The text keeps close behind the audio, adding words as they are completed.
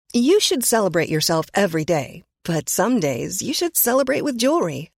You should celebrate yourself every day, but some days you should celebrate with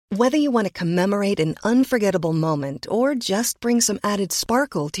jewelry. Whether you want to commemorate an unforgettable moment or just bring some added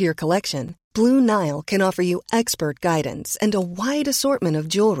sparkle to your collection, Blue Nile can offer you expert guidance and a wide assortment of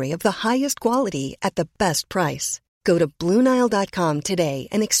jewelry of the highest quality at the best price. Go to BlueNile.com today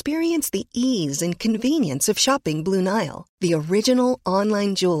and experience the ease and convenience of shopping Blue Nile, the original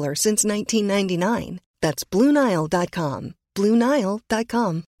online jeweler since 1999. That's BlueNile.com.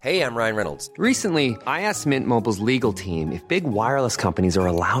 BlueNile.com. Hey, I'm Ryan Reynolds. Recently, I asked Mint Mobile's legal team if big wireless companies are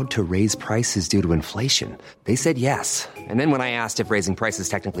allowed to raise prices due to inflation. They said yes. And then when I asked if raising prices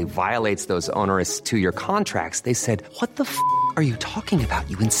technically violates those onerous two-year contracts, they said, "What the f*** are you talking about,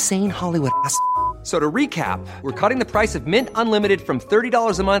 you insane Hollywood ass?" So to recap, we're cutting the price of Mint Unlimited from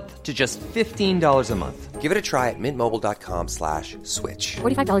 $30 a month to just $15 a month. Give it a try at mintmobile.com/switch.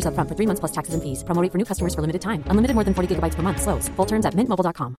 $45 up front for 3 months plus taxes and fees. Promo rate for new customers for limited time. Unlimited more than 40 gigabytes per month. Slows full terms at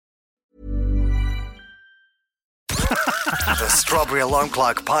mintmobile.com. The Strawberry Alarm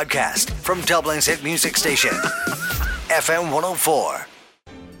Clock Podcast from Dublin's hit music station, FM 104.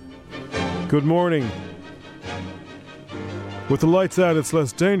 Good morning. With the lights out, it's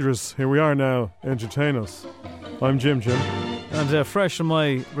less dangerous. Here we are now. Entertain us. I'm Jim. And fresh on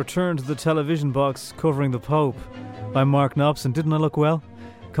my return to the television box covering the Pope, I'm Mark Knopson. Didn't I look well?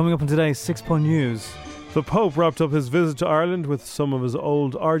 Coming up in today's 6 Point News. The Pope wrapped up his visit to Ireland with some of his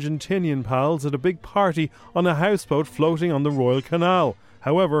old Argentinian pals at a big party on a houseboat floating on the Royal Canal.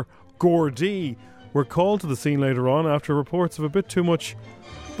 However, Gardaí were called to the scene later on after reports of a bit too much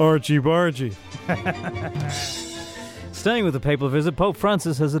argy-bargy. Staying with the papal visit, Pope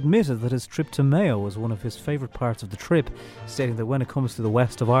Francis has admitted that his trip to Mayo was one of his favourite parts of the trip, stating that when it comes to the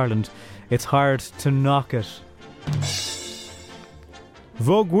west of Ireland, it's hard to knock it.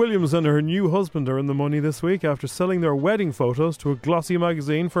 Vogue Williams and her new husband are in the money this week after selling their wedding photos to a glossy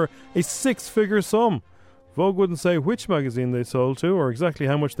magazine for a six-figure sum. Vogue wouldn't say which magazine they sold to or exactly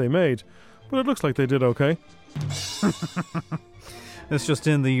how much they made, but it looks like they did okay. It's just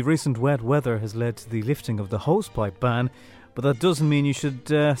in, the recent wet weather has led to the lifting of the hosepipe ban, but that doesn't mean you should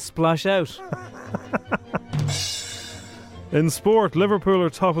splash out. In sport, Liverpool are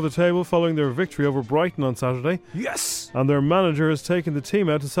top of the table following their victory over Brighton on Saturday. Yes! And their manager has taken the team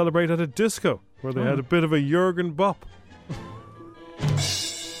out to celebrate at a disco, where they had a bit of a Jurgen bop.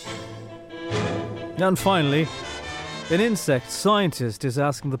 And finally, an insect scientist is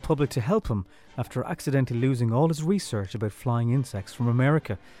asking the public to help him after accidentally losing all his research about flying insects from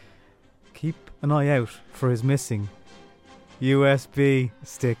America. Keep an eye out for his missing USB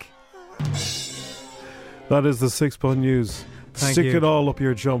stick. That is the 6 Point News. Thank Stick you. it all up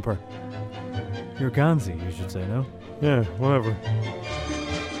your jumper. Your Ganzi, you should say, no? Yeah, whatever.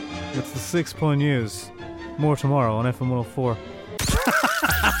 It's the 6 Point News. More tomorrow on FM 104.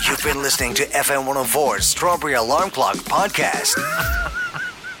 You've been listening to FM 104's Strawberry Alarm Clock Podcast.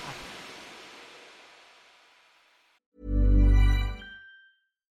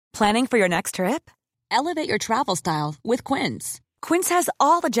 Planning for your next trip? Elevate your travel style with Quince. Quince has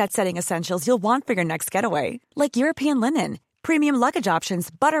all the jet-setting essentials you'll want for your next getaway, like European linen, premium luggage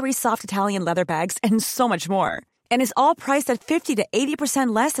options, buttery soft Italian leather bags, and so much more. And is all priced at 50 to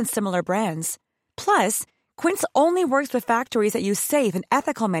 80% less than similar brands. Plus, Quince only works with factories that use safe and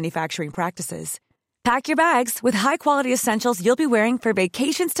ethical manufacturing practices. Pack your bags with high-quality essentials you'll be wearing for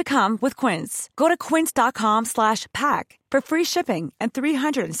vacations to come with Quince. Go to quince.com/pack for free shipping and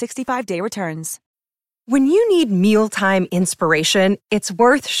 365-day returns. When you need mealtime inspiration, it's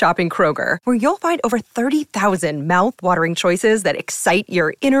worth shopping Kroger, where you'll find over 30,000 mouth-watering choices that excite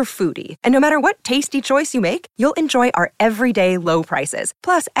your inner foodie. And no matter what tasty choice you make, you'll enjoy our everyday low prices,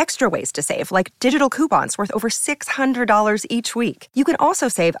 plus extra ways to save, like digital coupons worth over $600 each week. You can also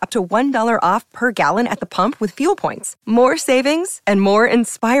save up to $1 off per gallon at the pump with fuel points. More savings and more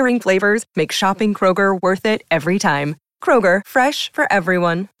inspiring flavors make shopping Kroger worth it every time. Kroger, fresh for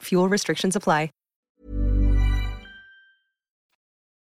everyone. Fuel restrictions apply.